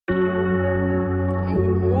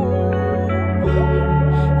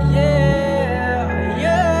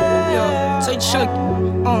Chucky.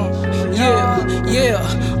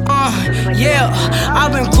 Yeah.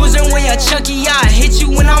 I've been cruising with your Chucky. I hit you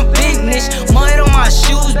when I'm finished. Mud on my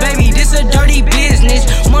shoes, baby, this a dirty business.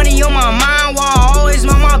 Money on my mind while I always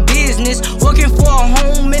mind my business. Working for a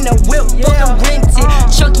home in a whip, fucking rented.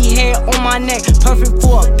 Chucky hair on my neck, perfect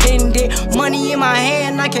for a pendant. Money in my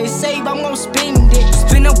hand, I can't save, I'm gon' spend it.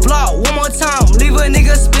 Spin a block one more time, leave a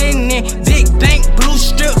nigga spinning. Big bank, blue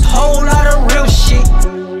strips, whole lot of real shit.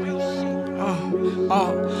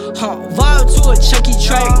 Vibe to a Chucky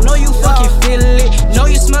track, know you fucking feel it. Know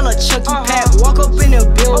you smell a Chucky pack, walk up in the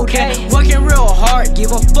building. Working real hard,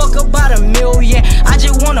 give a fuck about $1 million. I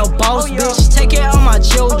just want a boss bitch, take it on my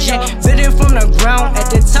children. Building from the ground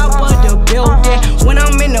at the top of the building. When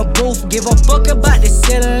I'm in the booth, give a fuck about the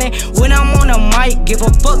ceiling. When I'm on the mic, give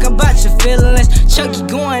a fuck about your feelings. Chucky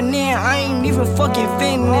going in, I ain't even fucking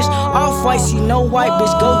finished. Off-white, see no white,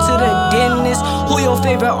 bitch, go to the dentist. Who your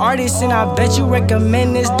favorite artist, and I bet you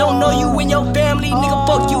recommend this. Don't know you and your family, nigga,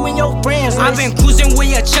 fuck you and your friends. I've been cruising with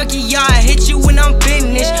your Chucky, yeah, I hit you when I'm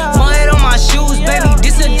finished. Mud on my shoes, baby,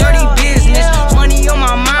 this a dirty business. Money on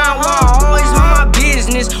my mind, while I always mind my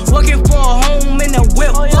business. Working for a home in a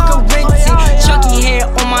whip, fucking rented. Chucky hair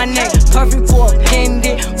on my neck, perfect for a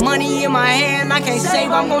pendant. Money in my hand, I can't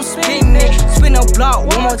save, I'm gon' spend it. Spin a block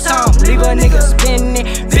one more time, leave a nigga spinning.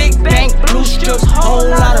 Big bank, blue strips, whole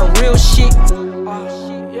lot of real shit.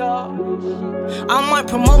 I might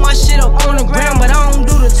promote my shit up on the gram, but I don't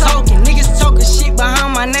do the talking. Niggas talking shit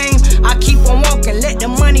behind my name, I keep on walking, let the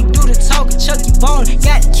money do the talking. Chucky Bone,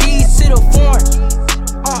 got the keys to the foreign.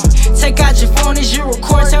 Take out your phone as you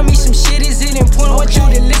record, tell me some shit, is it important? Want you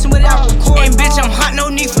to listen without recording. And bitch, I'm hot, no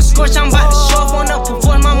need for scorch, I'm about to show up on up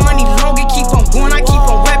for my money long, and keep on going, I keep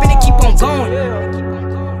on rapping and keep on going.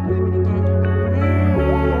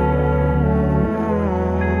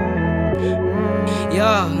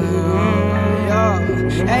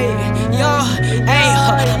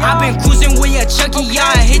 I've been cruising with your Chucky, yeah,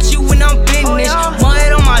 I hit you when I'm finished.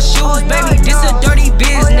 Mud on my shoes, baby, this a dirty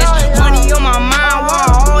business. Money on my mind, while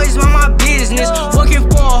I always mind my business. Working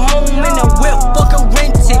for a home in a whip, fucking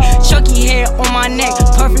rented. Chucky hair on my neck,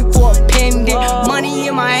 perfect for a pendant. Money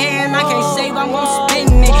in my hand, I can't save, I'm gon'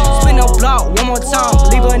 spend it. Spin a block one more time,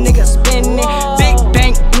 leave a nigga spinning. Big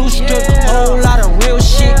bank, blue strip, whole lot of real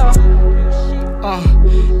shit.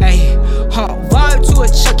 Vibe to a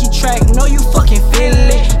Chucky track, know you fucking feel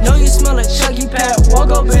it. Know you smell a Chucky pack, walk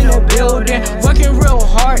up in the building. Working real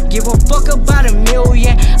hard, give a fuck about $1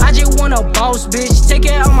 million. I just want a boss bitch, take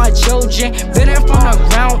it out my children. Building from the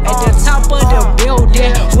ground at the top of the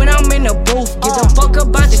building. When I'm in the booth, give a fuck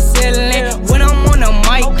about the ceiling. When I'm on the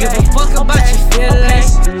mic, give a fuck about your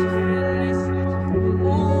feelings.